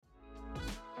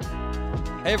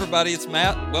Hey everybody, it's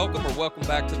Matt. Welcome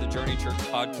back to the Journey Church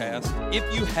podcast.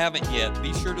 If you haven't yet,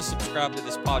 be sure to subscribe to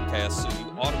this podcast so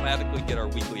you automatically get our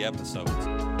weekly episodes.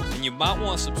 And you might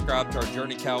want to subscribe to our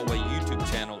Journey Callaway YouTube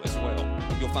channel as well.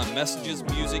 You'll find messages,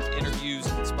 music,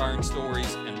 interviews, inspiring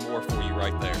stories, and more for you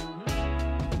right there.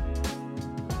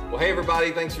 Well, hey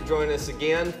everybody, thanks for joining us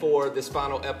again for this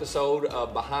final episode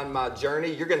of Behind My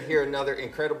Journey. You're going to hear another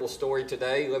incredible story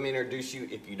today. Let me introduce you,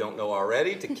 if you don't know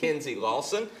already, to Kenzie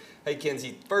Lawson. Hey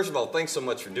Kenzie, first of all, thanks so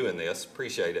much for doing this.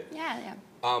 Appreciate it. Yeah.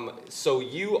 So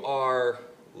you are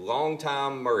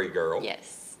longtime Murray girl.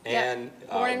 Yes. And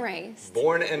born and raised.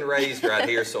 Born and raised right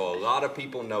here, so a lot of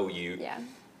people know you.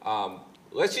 Yeah.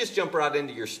 Let's just jump right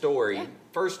into your story. Yeah.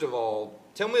 First of all,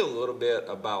 tell me a little bit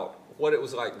about what it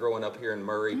was like growing up here in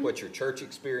Murray, what your church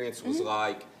experience was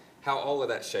like, how all of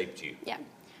that shaped you. Yeah.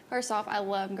 First off, I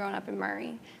love growing up in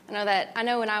Murray. I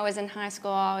know when I was in high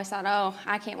school, I always thought, oh,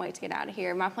 I can't wait to get out of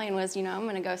here. My plan was, I'm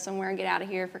going to go somewhere and get out of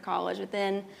here for college. But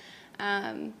then,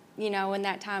 when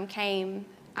that time came,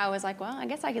 I was like, well, I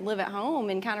guess I could live at home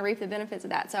and kind of reap the benefits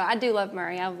of that. So I do love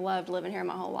Murray. I've loved living here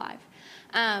my whole life.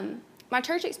 My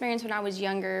church experience when I was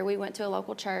younger, we went to a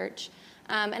local church,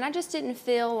 and I just didn't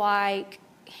feel like,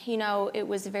 it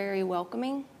was very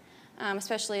welcoming.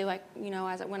 Especially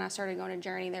when I started going to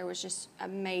Journey, there was just a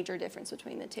major difference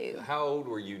between the two. How old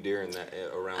were you around that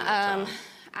time?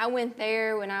 I went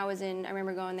there when I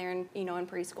remember going there in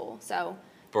preschool. So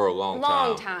for a long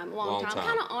time. Long time.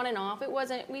 Kind of on and off.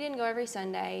 We didn't go every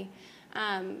Sunday.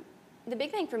 The big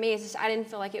thing for me is just I didn't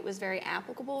feel like it was very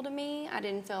applicable to me. I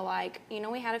didn't feel like,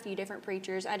 we had a few different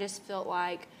preachers. I just felt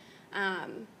like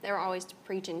they were always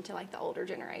preaching to like the older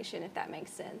generation, if that makes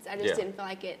sense. I just didn't feel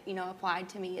like it, applied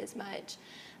to me as much.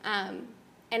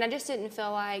 And I just didn't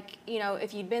feel like,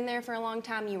 if you'd been there for a long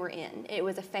time, you were in. It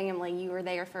was a family. You were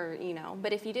there for,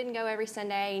 But if you didn't go every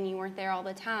Sunday and you weren't there all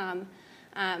the time,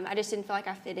 I just didn't feel like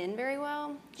I fit in very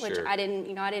well, which Sure. I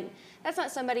didn't, that's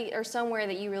not somebody or somewhere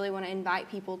that you really want to invite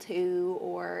people to,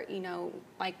 or,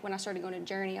 like when I started going to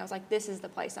Journey, I was like, this is the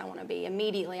place I want to be.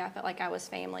 Immediately, I felt like I was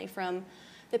family, from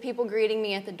the people greeting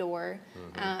me at the door,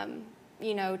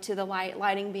 to the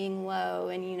lighting being low,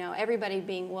 and, everybody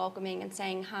being welcoming and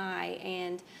saying hi.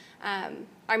 And I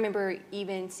remember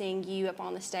even seeing you up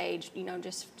on the stage,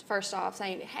 just first off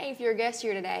saying, hey, if you're a guest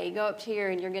here today, go up here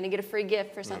and you're going to get a free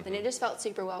gift for something. It just felt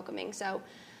super welcoming. So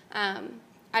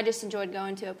I just enjoyed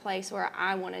going to a place where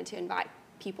I wanted to invite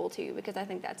people to, because I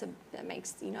think that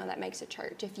makes a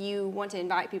church. If you want to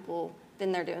invite people,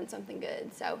 then they're doing something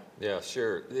good. So yeah,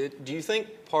 sure. Do you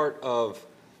think part of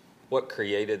what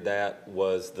created that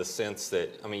was the sense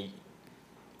that,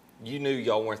 you knew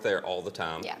y'all weren't there all the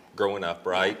time growing up,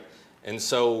 right? Yeah. And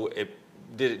so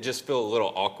did it just feel a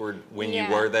little awkward when you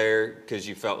were there, because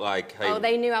you felt like, hey... Oh,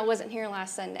 they knew I wasn't here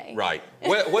last Sunday. Right.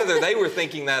 Whether they were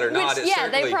thinking that or not,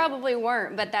 they probably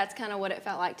weren't, but that's kind of what it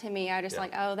felt like to me. I just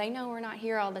they know we're not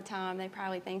here all the time. They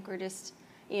probably think we're just,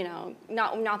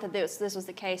 not that this was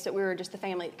the case, that we were just the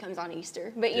family that comes on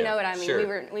Easter. But you know what I mean?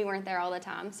 Sure. We weren't there all the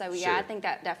time. So Sure. I think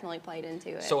that definitely played into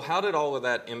it. So how did all of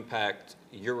that impact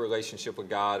your relationship with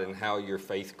God and how your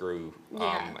faith grew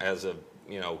as a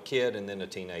kid and then a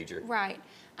teenager? Right.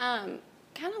 Kind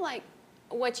of like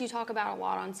what you talk about a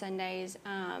lot on Sundays,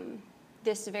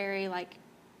 this very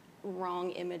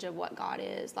wrong image of what God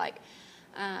is.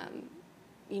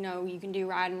 You can do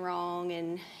right and wrong,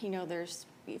 and there's,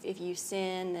 if you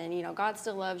sin, then God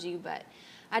still loves you. But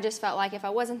I just felt like if I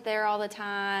wasn't there all the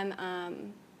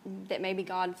time, that maybe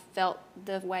God felt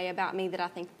the way about me that I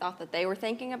thought that they were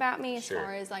thinking about me, as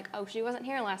far as oh, she wasn't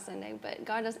here last Sunday, but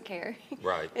God doesn't care.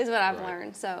 Right. Is what I've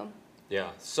learned. So yeah.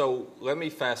 So let me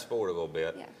fast forward a little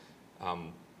bit. Yeah.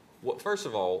 First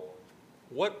of all,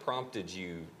 what prompted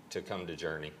you to come to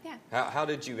Journey? Yeah. How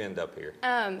did you end up here?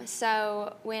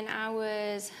 So when I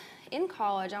was in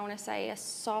college, I want to say a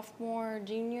sophomore,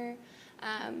 junior,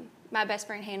 my best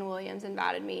friend Hannah Williams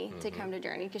invited me to come to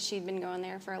Journey, because she'd been going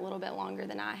there for a little bit longer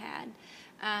than I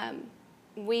had.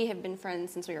 We have been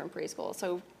friends since we were in preschool,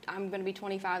 so I'm going to be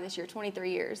 25 this year,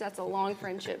 23 years. That's a long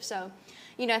friendship. So,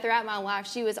 throughout my life,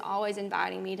 she was always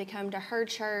inviting me to come to her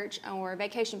church or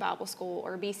Vacation Bible School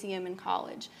or BCM in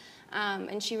college.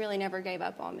 And she really never gave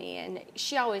up on me. And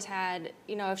she always had,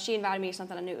 if she invited me to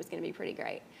something, I knew it was going to be pretty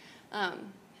great.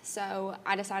 So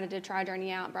I decided to try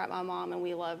Journey out, brought my mom, and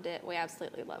we loved it. We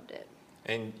absolutely loved it.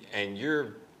 And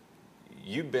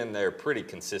you've been there pretty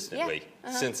consistently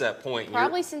since that point.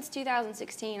 Probably since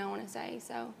 2016, I want to say.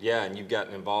 So yeah, and you've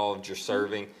gotten involved. You're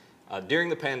serving. During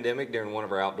the pandemic, during one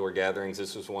of our outdoor gatherings,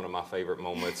 this was one of my favorite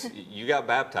moments. You got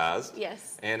baptized.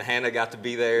 Yes. And Hannah got to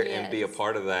be there and be a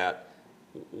part of that.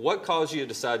 What caused you to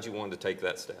decide you wanted to take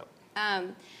that step?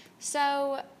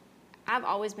 So I've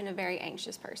always been a very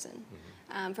anxious person.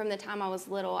 From the time I was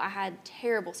little, I had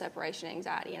terrible separation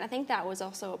anxiety. And I think that was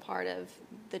also a part of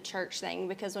the church thing,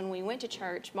 because when we went to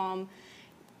church, Mom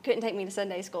couldn't take me to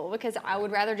Sunday school because I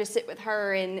would rather just sit with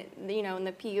her and, in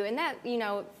the pew. And that,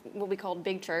 what we called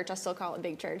big church, I still call it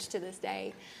big church to this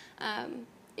day.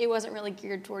 It wasn't really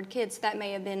geared toward kids. That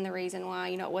may have been the reason why,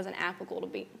 it wasn't applicable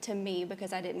to me,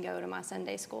 because I didn't go to my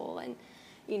Sunday school and,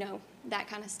 that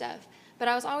kind of stuff. But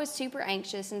I was always super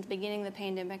anxious. In the beginning of the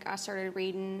pandemic, I started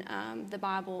reading the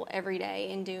Bible every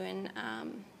day and doing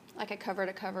like a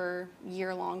cover-to-cover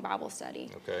year-long Bible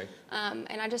study. Okay.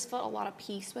 And I just felt a lot of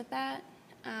peace with that.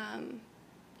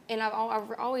 And I've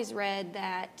always read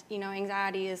that,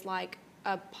 anxiety is like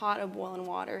a pot of boiling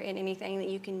water, and anything that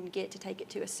you can get to take it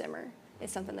to a simmer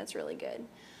is something that's really good.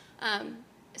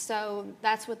 So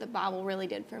that's what the Bible really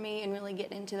did for me, and really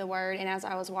getting into the Word. And as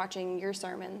I was watching your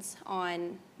sermons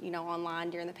on, online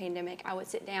during the pandemic, I would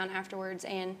sit down afterwards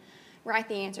and write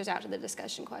the answers out to the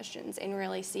discussion questions and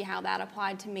really see how that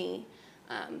applied to me.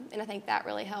 And I think that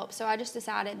really helped. So I just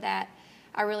decided that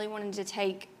I really wanted to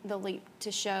take the leap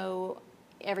to show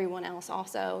everyone else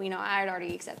also. I had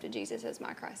already accepted Jesus as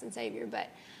my Christ and Savior, but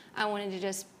I wanted to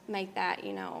just make that,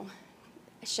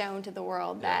 shown to the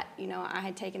world that, I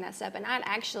had taken that step. And I'd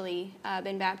actually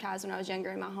been baptized when I was younger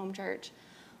in my home church.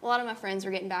 A lot of my friends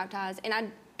were getting baptized, and I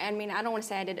don't want to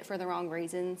say I did it for the wrong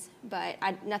reasons, but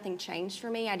nothing changed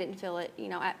for me. I didn't feel it,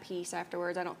 at peace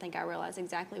afterwards. I don't think I realized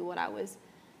exactly what I was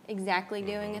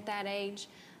doing at that age.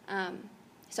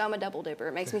 So I'm a double dipper.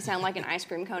 It makes me sound like an ice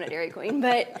cream cone at Dairy Queen.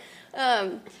 But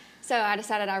so I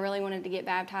decided I really wanted to get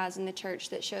baptized in the church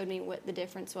that showed me what the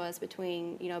difference was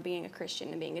between, being a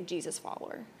Christian and being a Jesus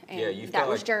follower. And that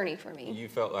was journey for me. You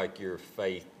felt like your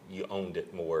faith, you owned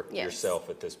it more yourself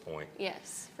at this point.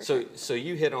 Yes, for sure. sure. So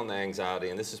you hit on the anxiety,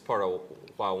 and this is part of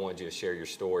why I wanted you to share your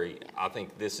story. Yeah. I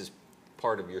think this is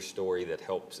part of your story that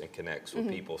helps and connects with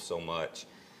people so much.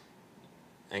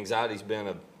 Anxiety's been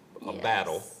a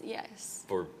battle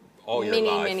for all your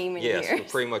life. Many years. For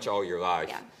pretty much all your life.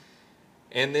 Yeah.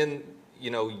 And then,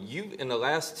 you in the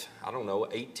last,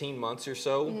 18 months or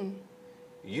so,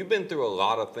 you've been through a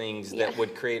lot of things that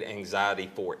would create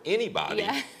anxiety for anybody.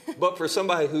 Yeah. But for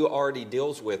somebody who already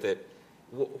deals with it,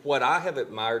 what I have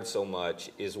admired so much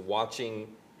is watching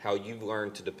how you've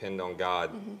learned to depend on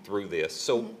God through this.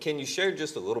 So can you share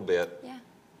just a little bit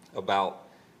about,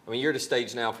 you're at a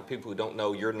stage now, for people who don't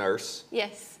know, you're a nurse.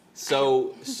 Yes.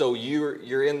 So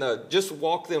you're in just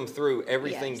walk them through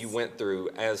everything you went through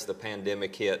as the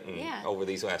pandemic hit and over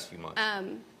these last few months.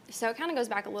 So it kind of goes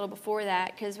back a little before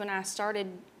that, because when I started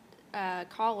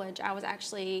college, I was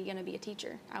actually going to be a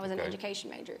teacher. I was an education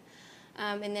major.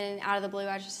 And then out of the blue,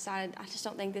 I just decided, I just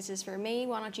don't think this is for me.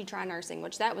 Why don't you try nursing?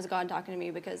 Which that was God talking to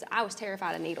me, because I was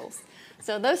terrified of needles.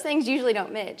 So those things usually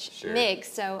don't mix.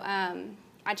 So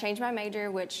I changed my major,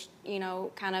 which,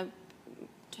 kind of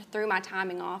threw my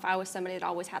timing off. I was somebody that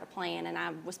always had a plan, and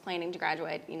I was planning to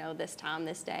graduate, this time,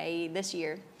 this day, this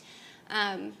year.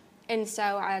 And so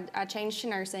I changed to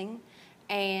nursing,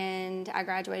 and I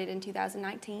graduated in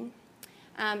 2019.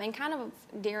 And kind of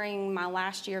during my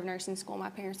last year of nursing school, my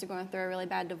parents were going through a really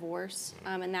bad divorce,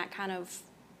 and that kind of,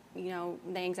 the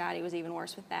anxiety was even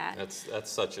worse with that. That's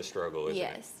such a struggle, isn't it?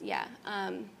 Yes, yeah.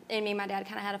 And me and my dad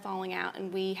kind of had a falling out,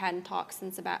 and we hadn't talked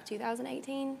since about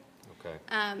 2018.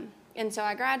 Okay. And so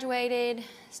I graduated,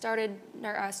 started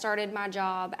my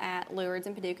job at Lourdes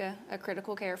in Paducah, a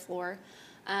critical care floor,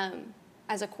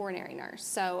 as a coronary nurse.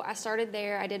 So I started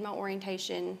there. I did my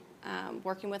orientation,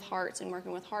 working with hearts and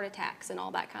working with heart attacks and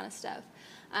all that kind of stuff.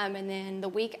 And then the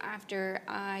week after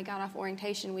I got off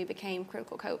orientation, we became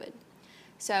critical COVID.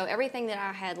 So everything that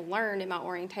I had learned in my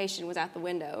orientation was out the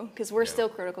window, because we're still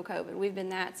critical COVID. We've been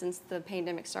that since the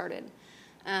pandemic started.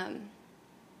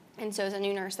 And so as a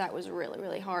new nurse, that was really,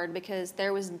 really hard, because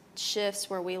there was shifts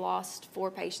where we lost 4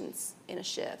 patients in a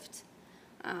shift.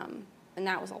 And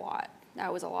that was a lot.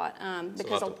 It's a lot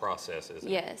to process, isn't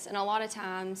it? Yes, and a lot of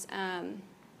times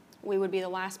we would be the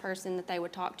last person that they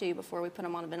would talk to before we put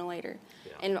them on a ventilator.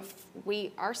 Yeah.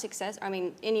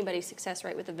 And anybody's success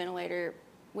rate with a ventilator,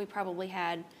 we probably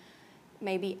had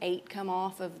maybe 8 come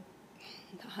off of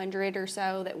 100 or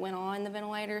so that went on the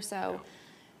ventilator. So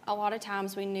a lot of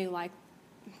times we knew,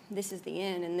 this is the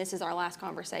end and this is our last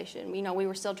conversation. We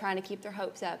were still trying to keep their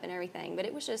hopes up and everything, but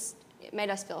it made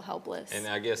us feel helpless. And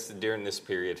I guess during this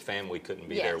period, family couldn't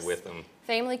be there with them.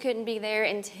 Family couldn't be there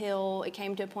until it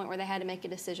came to a point where they had to make a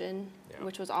decision,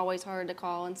 which was always hard to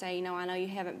call and say, I know you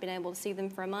haven't been able to see them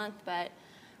for a month, but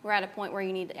we're at a point where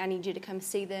I need you to come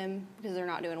see them because they're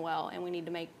not doing well, and we need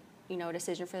to make, a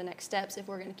decision for the next steps if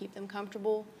we're going to keep them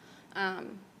comfortable, or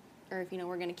if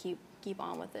we're going to keep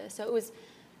on with this. So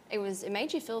it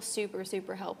made you feel super,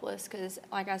 super helpless because,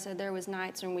 like I said, there was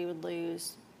nights when we would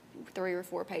lose 3 or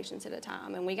 4 patients at a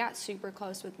time, and we got super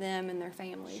close with them and their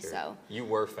families. Sure. So you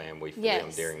were family for them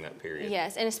during that period.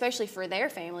 Yes, and especially for their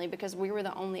family because we were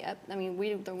the only we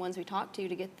were the ones we talked to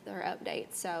get their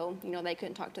updates. So they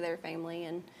couldn't talk to their family,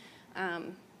 and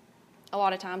a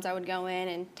lot of times I would go in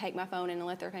and take my phone and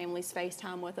let their families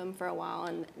FaceTime with them for a while,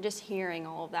 and just hearing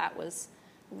all of that was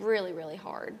really, really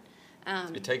hard.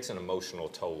 It takes an emotional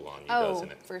toll on you,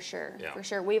 doesn't it? For sure, yeah. For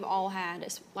sure. We've all had,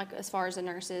 as far as the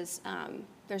nurses,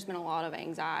 there's been a lot of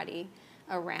anxiety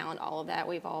around all of that.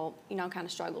 We've all, kind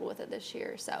of struggled with it this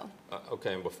year. So.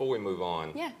 Okay, and before we move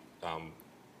on,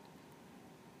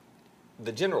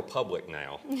 the general public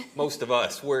now, most of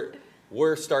us,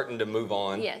 we're starting to move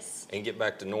on and get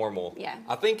back to normal. Yeah.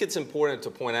 I think it's important to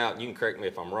point out, you can correct me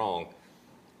if I'm wrong,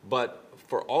 but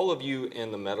for all of you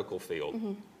in the medical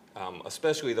field,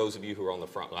 especially those of you who are on the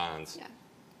front lines,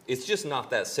 it's just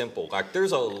not that simple. Like,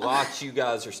 there's a lot you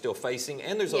guys are still facing,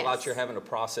 and there's a lot you're having to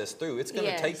process through. It's going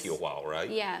to take you a while, right?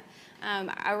 Yeah.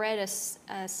 I read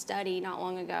a study not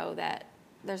long ago that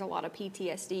there's a lot of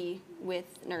PTSD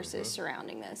with nurses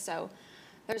surrounding this. So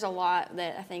there's a lot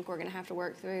that I think we're going to have to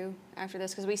work through after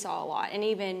this because we saw a lot. And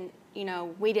even,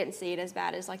 we didn't see it as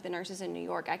bad as, like, the nurses in New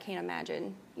York. I can't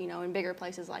imagine, in bigger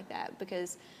places like that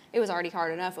because it was already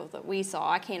hard enough with what we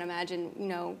saw. I can't imagine,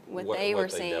 what they were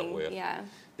seeing. Dealt with. Yeah.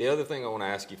 The other thing I want to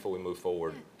ask you before we move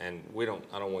forward, and I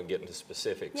don't want to get into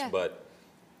specifics, but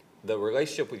the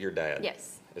relationship with your dad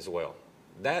as well.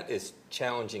 That is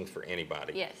challenging for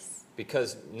anybody. Yes.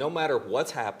 Because no matter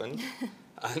what's happened,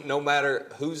 no matter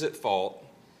who's at fault,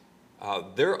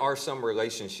 there are some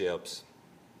relationships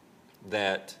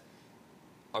that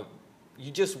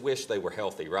you just wish they were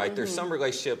healthy, right? There's some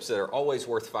relationships that are always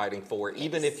worth fighting for,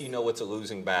 even if you know it's a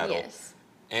losing battle. Yes.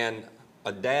 And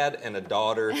a dad and a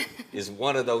daughter is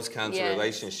one of those kinds of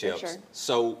relationships. For sure.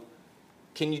 So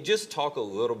can you just talk a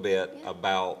little bit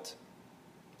about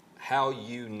how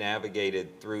you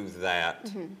navigated through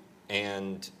that,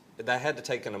 and that had to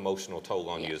take an emotional toll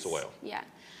on you as well? Yeah.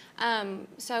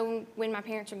 So when my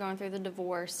parents were going through the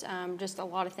divorce, just a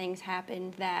lot of things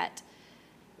happened that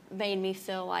made me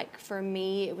feel like, for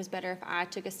me, it was better if I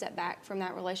took a step back from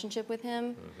that relationship with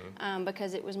him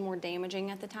because it was more damaging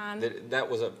at the time.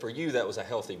 For you, that was a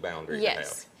healthy boundary to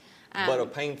have. But a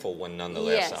painful one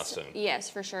nonetheless, I assume. Yes,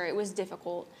 for sure. It was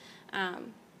difficult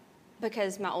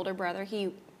because my older brother,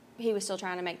 he was still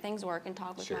trying to make things work and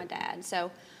talk with my dad.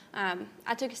 So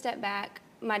I took a step back.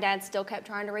 My dad still kept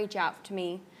trying to reach out to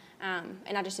me,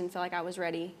 and I just didn't feel like I was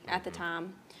ready at the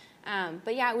time.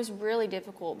 But yeah, it was really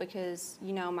difficult because,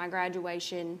 my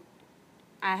graduation,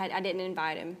 I didn't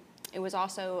invite him. It was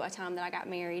also a time that I got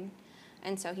married,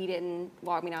 and so he didn't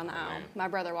walk me down the aisle. My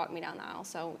brother walked me down the aisle,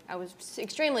 so I was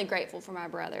extremely grateful for my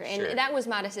brother. And that was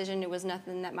my decision. It was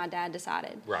nothing that my dad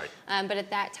decided. Right. But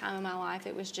at that time in my life,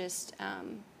 it was just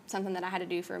something that I had to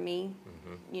do for me,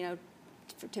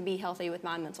 to be healthy with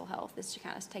my mental health, is to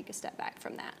kind of take a step back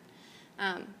from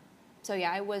that. So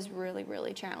yeah, it was really,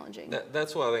 really challenging.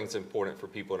 That's why I think it's important for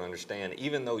people to understand.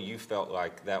 Even though you felt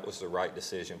like that was the right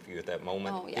decision for you at that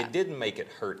moment, it didn't make it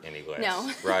hurt any less.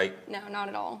 No. Right? No, not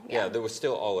at all. Yeah, there was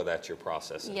still all of that you're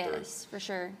processing through. Yes, for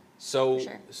sure. So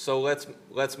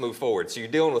let's move forward. So you're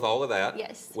dealing with all of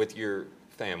that with your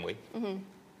family.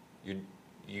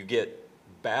 You get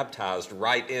baptized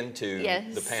right into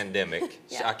the pandemic.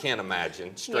 So I can't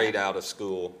imagine, straight out of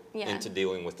school into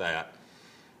dealing with that.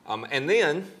 And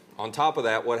then, on top of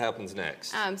that, what happens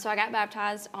next? So I got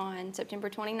baptized on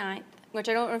September 29th, which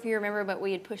I don't know if you remember, but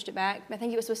we had pushed it back. I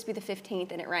think it was supposed to be the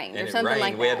 15th, and it rained or something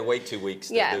like that. We had to wait 2 weeks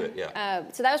to do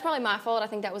it. So that was probably my fault. I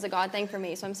think that was a God thing for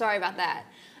me, so I'm sorry about that.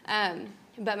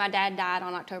 But my dad died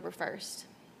on October 1st.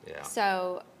 Yeah.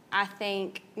 So I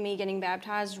think me getting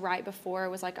baptized right before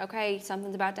was like, okay,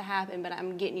 something's about to happen, but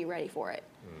I'm getting you ready for it.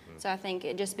 So I think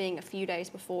it just being a few days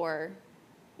before,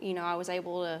 I was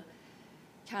able to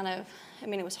kind of,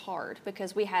 it was hard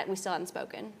because we still hadn't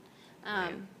spoken.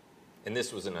 And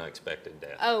this was an unexpected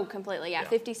death. Oh, completely, yeah.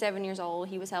 57 years old,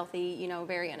 he was healthy,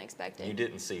 very unexpected. You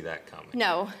didn't see that coming?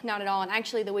 No, not at all. And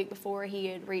actually the week before he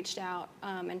had reached out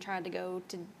and tried to go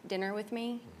to dinner with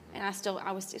me. And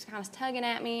I was just kind of tugging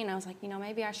at me, and I was like,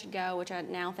 maybe I should go, which I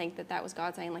now think that was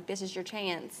God saying, like, this is your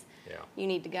chance. Yeah. You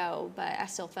need to go. But I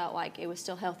still felt like it was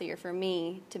still healthier for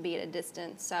me to be at a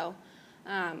distance. So,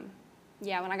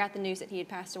 when I got the news that he had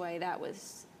passed away, that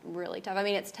was really tough.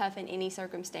 It's tough in any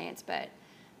circumstance, but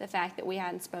the fact that we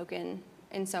hadn't spoken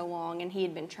in so long and he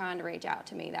had been trying to reach out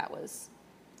to me, that was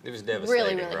It was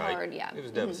devastating, really right? hard, yeah. It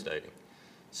was devastating.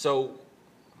 So,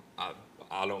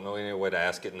 I don't know any way to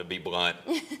ask it and to be blunt.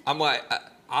 I'm like,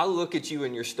 I look at you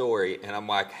and your story, and I'm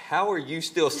like, how are you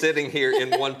still sitting here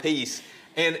in one piece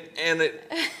and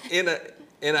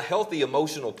in a healthy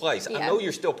emotional place? Yeah. I know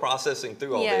you're still processing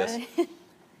through all this,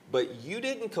 but you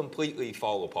didn't completely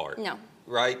fall apart. No.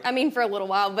 Right? I mean, for a little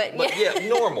while, but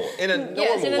normal, in a normal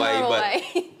yes, in a way. Normal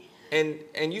way.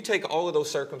 And you take all of those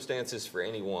circumstances for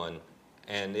anyone,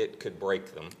 and it could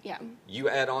break them. Yeah. You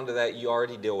add on to that, you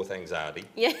already deal with anxiety.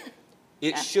 Yeah.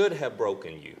 It should have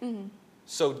broken you. Mm-hmm.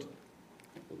 So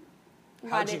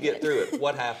how'd you get through it?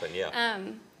 What happened? Yeah.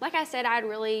 Like I said, I'd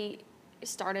really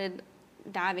started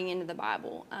diving into the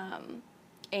Bible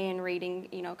and reading,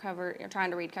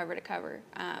 trying to read cover to cover.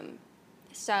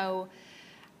 So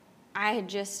I had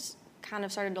just kind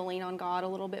of started to lean on God a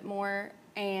little bit more.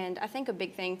 And I think a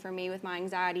big thing for me with my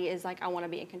anxiety is like I want to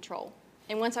be in control.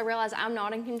 And once I realized I'm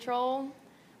not in control,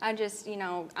 I just,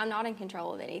 I'm not in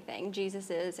control of anything. Jesus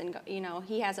is, and,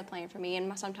 he has a plan for me.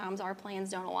 And sometimes our plans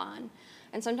don't align.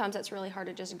 And sometimes that's really hard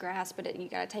to just grasp, but you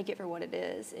got to take it for what it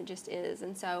is. It just is.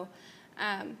 And so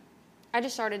I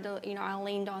just started to, I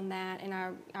leaned on that, and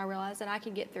I realized that I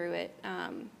could get through it.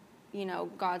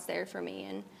 God's there for me,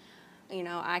 and,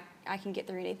 I can get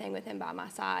through anything with him by my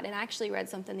side. And I actually read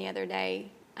something the other day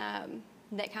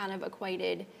that kind of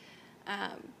equated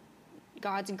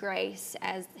God's grace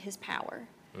as his power.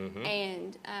 Mm-hmm.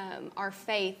 And our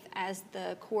faith as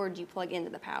the cord you plug into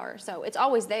the power. So it's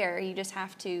always there. You just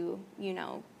have to,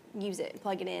 use it,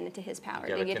 plug it into his power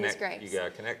to get his grace. You got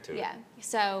to connect to it. Yeah.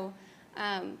 So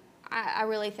I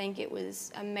really think it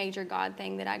was a major God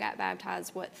thing that I got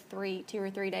baptized, 2 or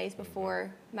 3 days before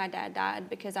my dad died,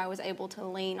 because I was able to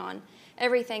lean on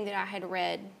everything that I had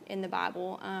read in the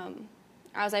Bible.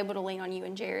 I was able to lean on you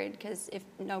and Jared, because if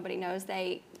nobody knows,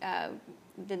 they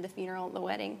did the funeral, the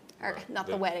wedding, or right. Not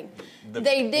the wedding.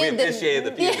 They did. We initiated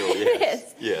the funeral.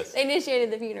 Yes. Yes. They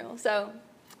initiated the funeral. So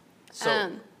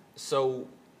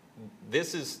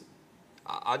this is.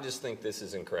 I just think this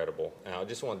is incredible, and I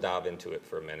just want to dive into it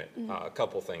for a minute. Mm-hmm. A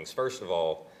couple things. First of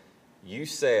all, you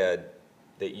said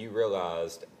that you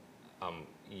realized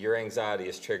your anxiety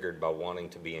is triggered by wanting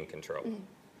to be in control,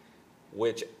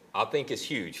 which I think is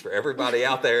huge for everybody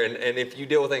out there. And if you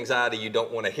deal with anxiety, you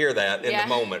don't want to hear that in the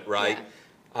moment, right?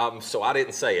 Yeah. So I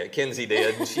didn't say it. Kenzie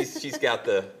did, and she's got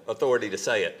the authority to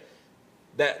say it.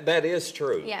 That is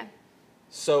true. Yeah.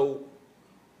 So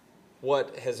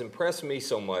what has impressed me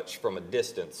so much from a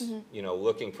distance,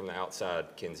 looking from the outside,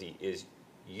 Kenzie, is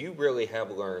you really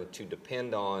have learned to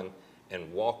depend on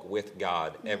and walk with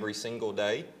God every single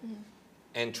day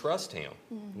and trust him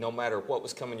no matter what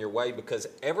was coming your way, because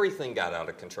everything got out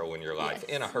of control in your life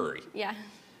in a hurry. Yeah.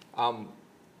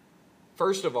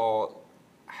 First of all,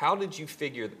 how did you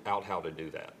figure out how to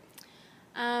do that?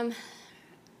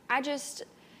 I just,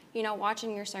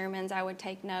 watching your sermons, I would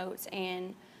take notes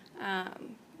and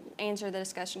answer the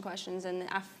discussion questions, and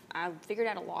I figured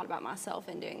out a lot about myself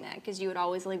in doing that, because you would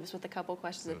always leave us with a couple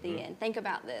questions at the end. Think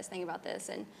about this,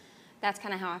 and that's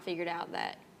kind of how I figured out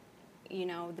that,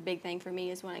 the big thing for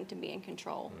me is wanting to be in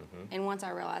control. And once I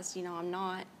realized, I'm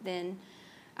not, then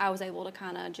I was able to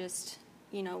kind of just,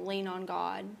 lean on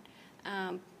God.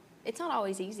 It's not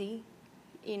always easy,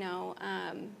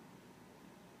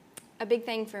 A big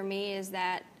thing for me is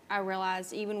that I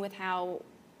realized, even with how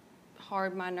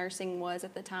hard my nursing was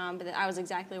at the time, but that I was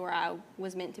exactly where I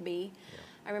was meant to be. Yeah.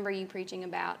 I remember you preaching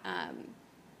about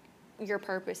your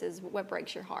purpose is what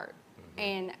breaks your heart.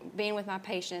 And being with my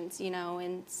patients,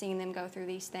 and seeing them go through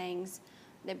these things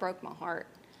that broke my heart.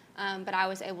 But I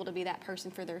was able to be that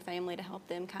person for their family to help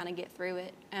them kind of get through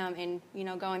it. And,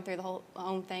 going through the whole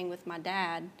own thing with my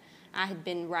dad, I had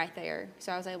been right there.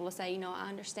 So I was able to say, I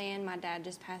understand my dad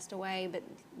just passed away, but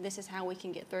this is how we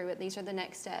can get through it. These are the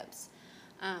next steps.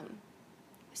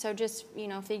 So just,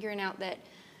 figuring out that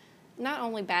not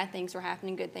only bad things were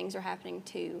happening, good things were happening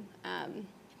too.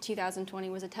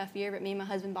 2020 was a tough year, but me and my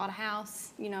husband bought a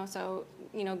house, so,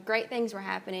 great things were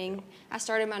happening. I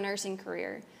started my nursing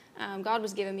career. God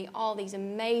was giving me all these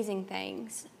amazing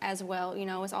things as well,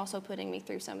 was also putting me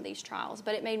through some of these trials,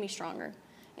 but it made me stronger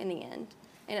in the end.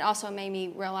 And it also made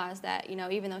me realize that,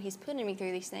 even though he's putting me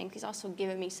through these things, he's also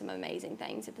giving me some amazing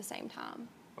things at the same time.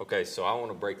 Okay, so I want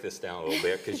to break this down a little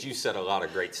bit, because you said a lot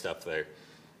of great stuff there.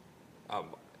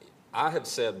 I have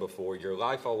said before, your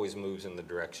life always moves in the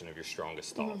direction of your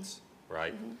strongest thoughts,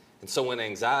 right? And so when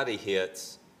anxiety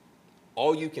hits,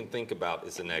 all you can think about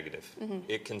is the negative.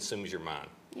 It consumes your mind.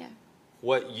 Yeah.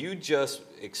 What you just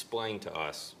explained to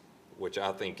us, which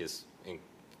I think is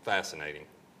fascinating,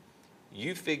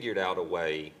 you figured out a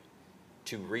way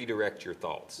to redirect your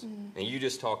thoughts. And you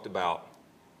just talked about,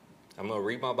 I'm going to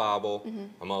read my Bible,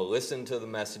 I'm going to listen to the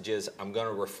messages, I'm going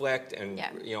to reflect and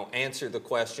answer the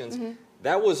questions.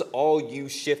 That was all you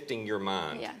shifting your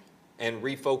mind and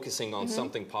refocusing on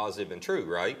something positive and true,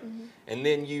 right? And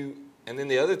then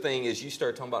the other thing is you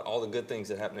start talking about all the good things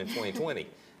that happened in 2020.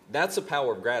 That's the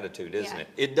power of gratitude, isn't it?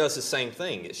 It does the same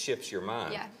thing. It shifts your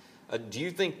mind. Do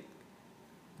you think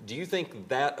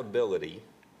that ability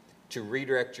to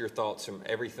redirect your thoughts from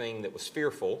everything that was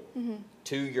fearful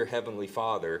to your Heavenly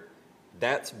Father,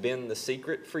 that's been the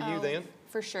secret for you then?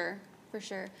 For sure.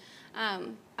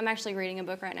 I'm actually reading a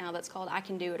book right now that's called I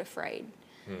Can Do It Afraid.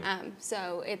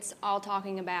 So it's all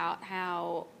talking about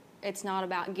how it's not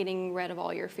about getting rid of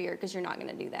all your fear, because you're not going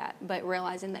to do that, but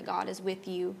realizing that God is with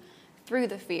you through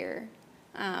the fear,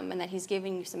 and that He's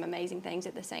giving you some amazing things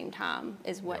at the same time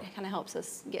is what kind of helps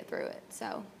us get through it.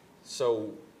 So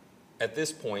at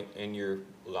this point in your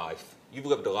life, you've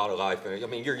lived a lot of life. I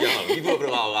mean, you're young. You've lived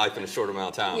a lot of life in a short amount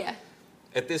of time. Yeah.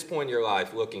 At this point in your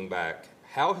life, looking back,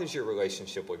 how has your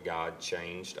relationship with God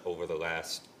changed over the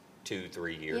last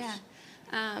 2-3 years?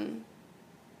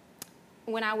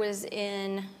 When I was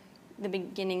in the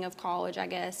beginning of college, I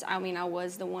guess, I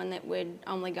was the one that would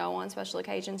only go on special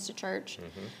occasions to church.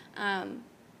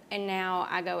 And now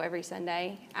I go every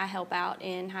Sunday. I help out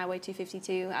in Highway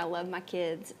 252. I love my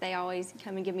kids. They always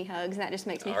come and give me hugs, and that just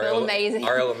makes me feel amazing.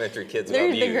 Our elementary kids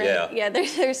love you. Yeah,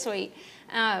 they're sweet.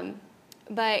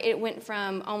 But it went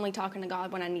from only talking to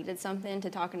God when I needed something to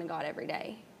talking to God every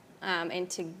day, and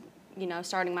to,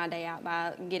 starting my day out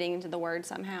by getting into the Word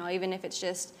somehow, even if it's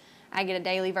just I get a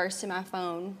daily verse to my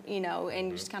phone,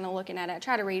 and just kind of looking at it. I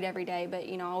try to read every day, but,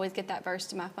 I always get that verse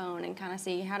to my phone and kind of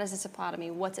see, how does this apply to me?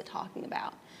 What's it talking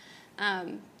about?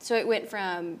 So it went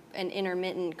from an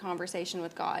intermittent conversation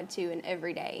with God to an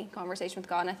everyday conversation with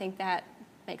God, and I think that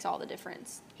makes all the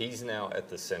difference. He's now at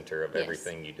the center of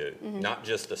everything you do. Not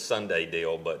just a Sunday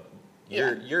deal, but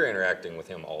you're interacting with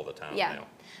Him all the time now.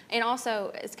 And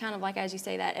also, it's kind of like, as you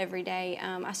say that, every day.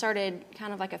 I started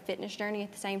kind of like a fitness journey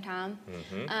at the same time,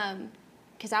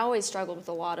 because I always struggled with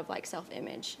a lot of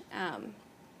self-image,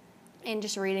 and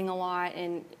just reading a lot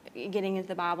and getting into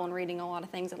the Bible and reading a lot of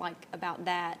things about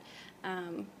that.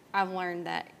 I've learned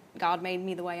that God made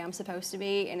me the way I'm supposed to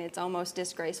be, and it's almost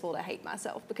disgraceful to hate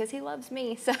myself because He loves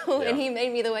me, and He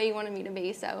made me the way He wanted me to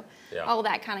be. So all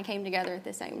that kind of came together at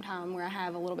the same time, where I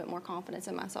have a little bit more confidence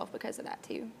in myself because of that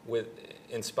too.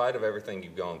 In spite of everything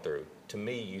you've gone through, to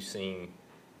me you seem,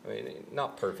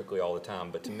 not perfectly all the time,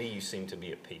 but to me you seem to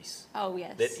be at peace. Oh,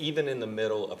 yes. That even in the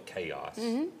middle of chaos,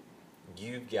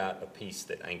 you've got a peace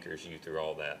that anchors you through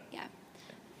all that.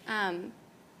 Yeah.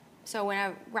 So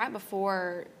right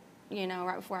before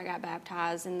I got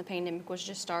baptized and the pandemic was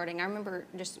just starting, I remember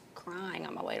just crying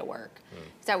on my way to work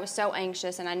because I was so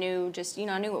anxious, and I knew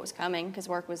I knew what was coming because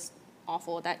work was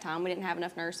awful at that time. We didn't have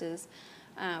enough nurses.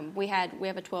 We have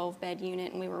a 12-bed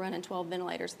unit, and we were running 12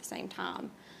 ventilators at the same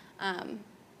time. And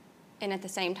at the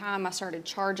same time, I started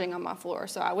charging on my floor,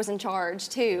 so I was in charge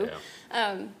too.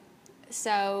 Yeah.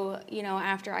 So,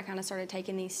 after I kind of started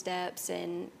taking these steps,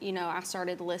 and, I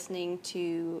started listening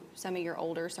to some of your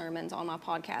older sermons on my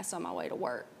podcast on my way to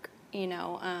work,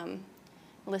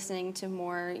 listening to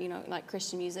more,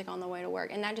 Christian music on the way to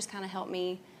work. And that just kind of helped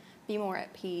me be more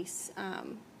at peace.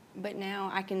 But now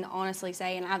I can honestly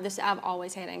say, and I've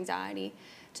always had anxiety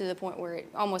to the point where it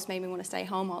almost made me want to stay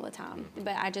home all the time.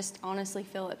 But I just honestly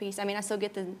feel at peace. I still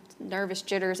get the nervous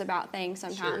jitters about things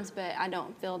sometimes, but I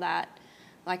don't feel that,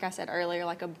 like I said earlier,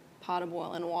 like a pot of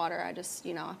boiling water. I just,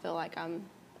 I feel like I'm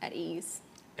at ease.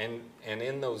 And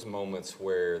in those moments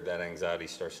where that anxiety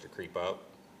starts to creep up,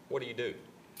 what do you do?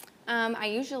 I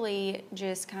usually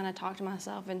just kind of talk to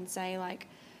myself and say,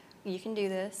 you can do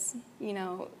this.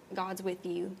 God's with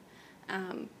you.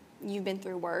 You've been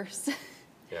through worse.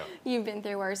 Yeah. You've been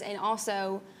through worse. And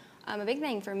also, a big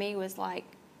thing for me was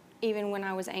even when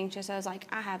I was anxious, I was like,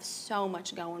 I have so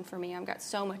much going for me. I've got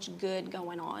so much good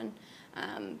going on.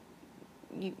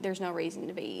 There's no reason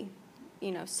to be,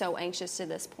 so anxious to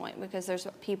this point, because there's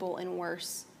people in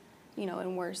worse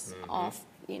off,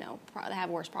 that have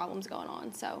worse problems going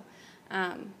on. So,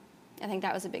 I think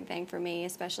that was a big thing for me,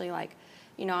 especially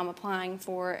I'm applying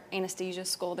for anesthesia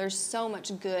school. There's so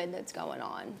much good that's going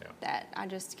on that I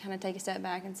just kind of take a step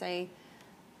back and say,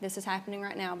 this is happening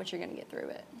right now, but you're going to get through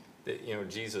it.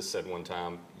 Jesus said one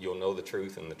time, you'll know the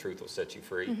truth and the truth will set you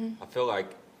free. I feel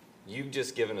like you've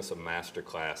just given us a master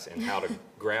class in how to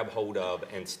grab hold of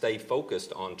and stay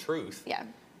focused on truth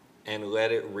and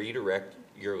let it redirect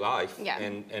your life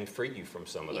and free you from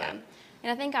some of that.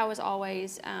 And I think I was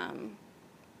always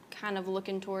kind of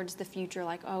looking towards the future,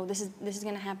 like, oh, this is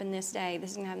going to happen this day.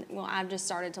 This is going to happen. Well, I've just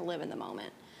started to live in the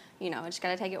moment. I just got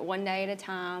to take it one day at a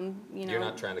time. You're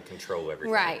not trying to control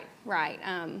everything. Right.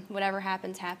 Whatever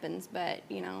happens, happens. But,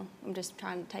 I'm just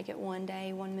trying to take it one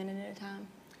day, 1 minute at a time.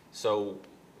 So,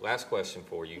 last question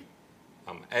for you.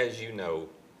 As you know,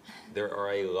 there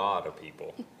are a lot of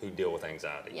people who deal with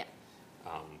anxiety. Yeah.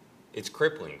 It's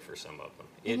crippling for some of them.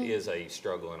 It is a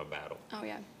struggle and a battle. Oh,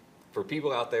 yeah. For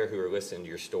people out there who are listening to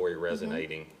your story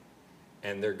resonating,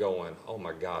 and they're going, oh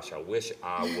my gosh, I wish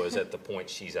I was at the point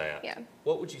she's at. Yeah.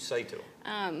 What would you say to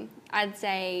them? I'd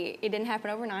say it didn't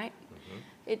happen overnight.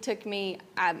 It took me,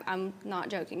 I'm not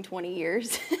joking, 20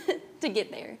 years to get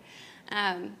there.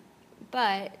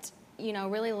 But,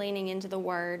 really leaning into the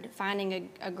Word, finding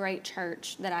a great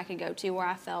church that I could go to where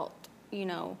I felt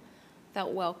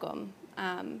welcome,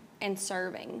 and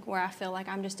serving, where I feel like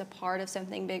I'm just a part of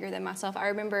something bigger than myself. I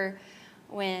remember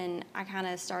when I kind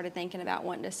of started thinking about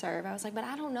wanting to serve, I was like, but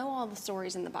I don't know all the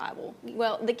stories in the Bible.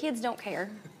 Well, the kids don't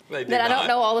care that I don't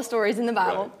know all the stories in the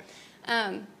Bible.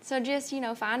 Right. So just,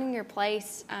 finding your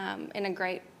place in a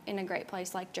great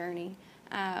place like Journey,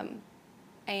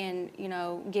 and,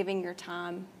 giving your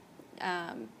time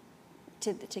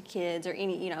to kids or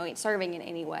any, serving in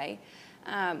any way.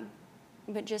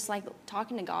 But just like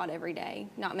talking to God every day,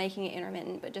 not making it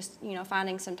intermittent, but just,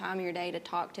 finding some time in your day to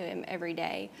talk to Him every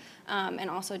day. And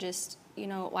also just,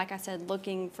 like I said,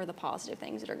 looking for the positive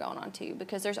things that are going on too,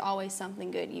 because there's always something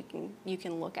good you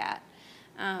can look at.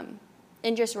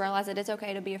 And just realize that it's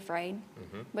okay to be afraid,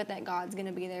 but that God's going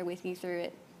to be there with you through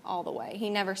it all the way. He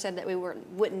never said that we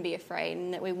wouldn't be afraid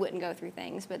and that we wouldn't go through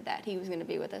things, but that He was going to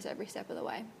be with us every step of the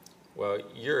way. Well,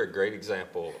 you're a great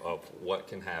example of what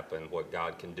can happen, what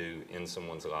God can do in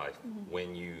someone's life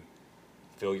when you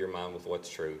fill your mind with what's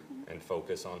true and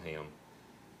focus on Him,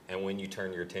 and when you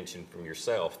turn your attention from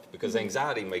yourself, because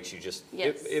anxiety makes you just,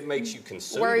 it makes you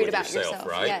consumed worried with about yourself,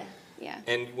 right? Yeah.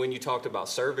 And when you talked about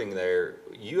serving there,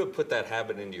 you have put that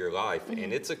habit into your life,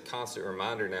 and it's a constant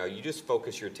reminder now. You just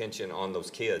focus your attention on those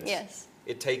kids. Yes.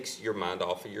 It takes your mind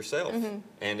off of yourself,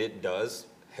 and it does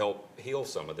help heal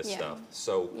some of this stuff.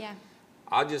 So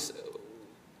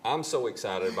I'm so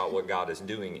excited about what God is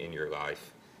doing in your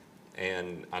life,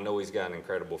 and I know He's got an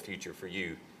incredible future for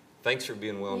you. Thanks for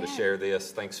being willing to share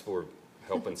this. Thanks for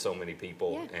helping so many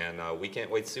people, and we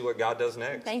can't wait to see what God does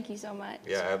next. Thank you so much.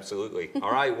 Yeah, absolutely.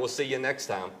 All right, we'll see you next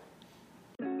time.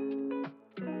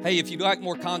 Hey, if you'd like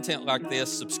more content like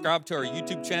this, subscribe to our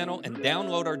YouTube channel and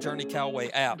download our Journey Callaway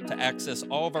app to access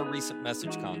all of our recent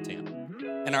message content.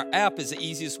 And our app is the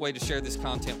easiest way to share this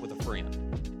content with a friend.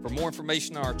 For more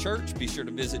information on our church, be sure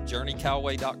to visit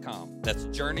journeycallaway.com. That's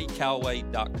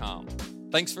journeycallaway.com.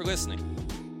 Thanks for listening.